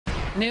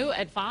New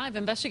at 5,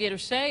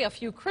 investigators say a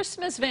few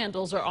Christmas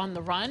vandals are on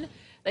the run.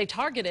 They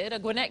targeted a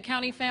Gwinnett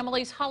County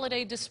family's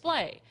holiday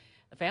display.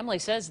 The family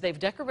says they've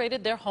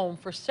decorated their home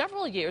for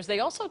several years. They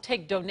also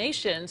take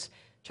donations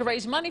to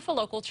raise money for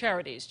local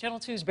charities. Channel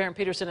 2's Barrett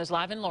Peterson is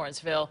live in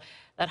Lawrenceville.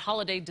 That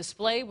holiday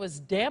display was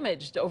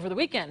damaged over the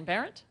weekend.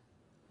 Barrett?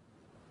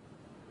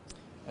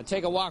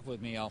 Take a walk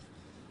with me. I'll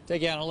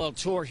take you on a little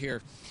tour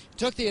here. It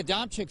took the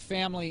Adamczyk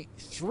family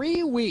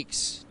 3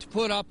 weeks to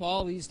put up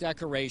all these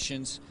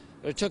decorations.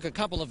 But it took a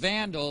couple of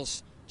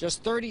vandals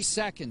just 30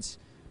 seconds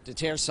to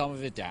tear some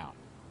of it down.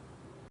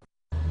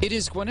 It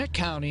is Gwinnett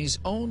County's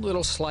own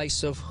little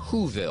slice of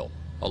Whoville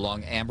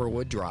along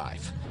Amberwood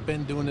Drive.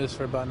 Been doing this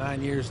for about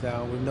 9 years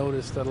now. We've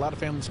noticed that a lot of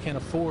families can't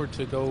afford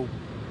to go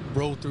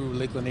roll through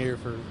Lake Lanier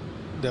for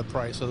that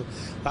price, so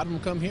a lot of them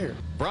come here.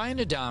 Brian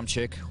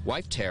Adamczyk,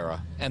 wife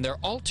Tara, and their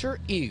alter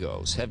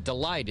egos have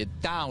delighted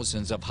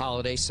thousands of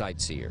holiday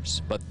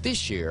sightseers. But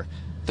this year,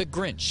 the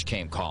Grinch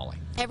came calling.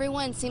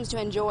 Everyone seems to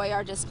enjoy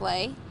our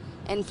display,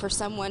 and for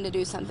someone to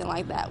do something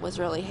like that was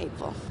really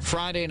hateful.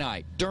 Friday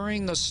night,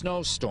 during the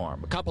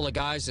snowstorm, a couple of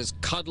guys as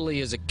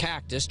cuddly as a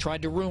cactus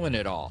tried to ruin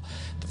it all.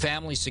 The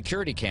family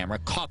security camera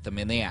caught them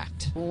in the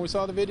act. When we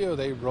saw the video,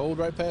 they rolled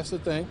right past the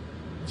thing,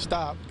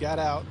 stopped, got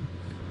out,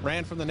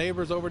 ran from the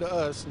neighbors over to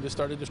us, and just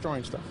started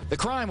destroying stuff. The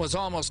crime was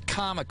almost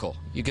comical.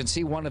 You can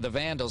see one of the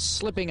vandals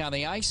slipping on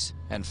the ice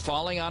and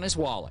falling on his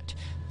wallet.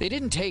 They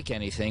didn't take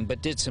anything,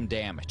 but did some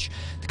damage.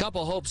 The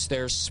couple hopes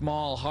their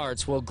small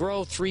hearts will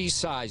grow 3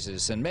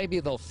 sizes, and maybe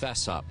they'll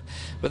fess up.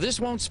 But this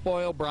won't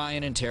spoil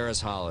Brian and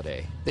Tara's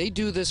holiday. They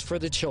do this for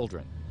the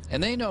children,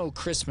 and they know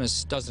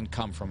Christmas doesn't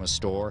come from a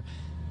store.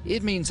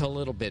 It means a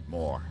little bit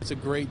more. It's a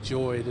great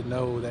joy to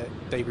know that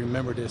they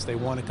remember this. They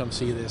want to come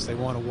see this. They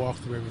want to walk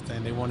through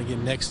everything. They want to get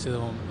next to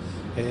them.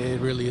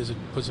 It really is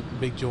puts a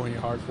big joy in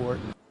your heart for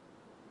it.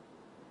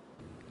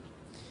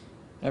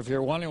 If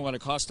you're wondering what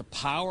it costs to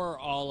power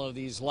all of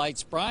these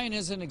lights, Brian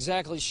isn't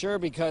exactly sure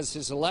because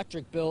his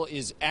electric bill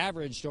is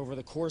averaged over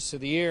the course of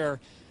the year,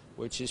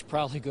 which is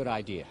probably a good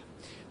idea.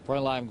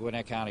 Reporting live in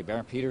Gwinnett County,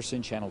 Barrett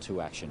Peterson, Channel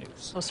 2 Action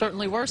News. Well,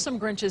 certainly were some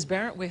Grinches,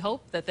 Barrett. We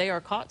hope that they are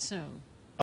caught soon.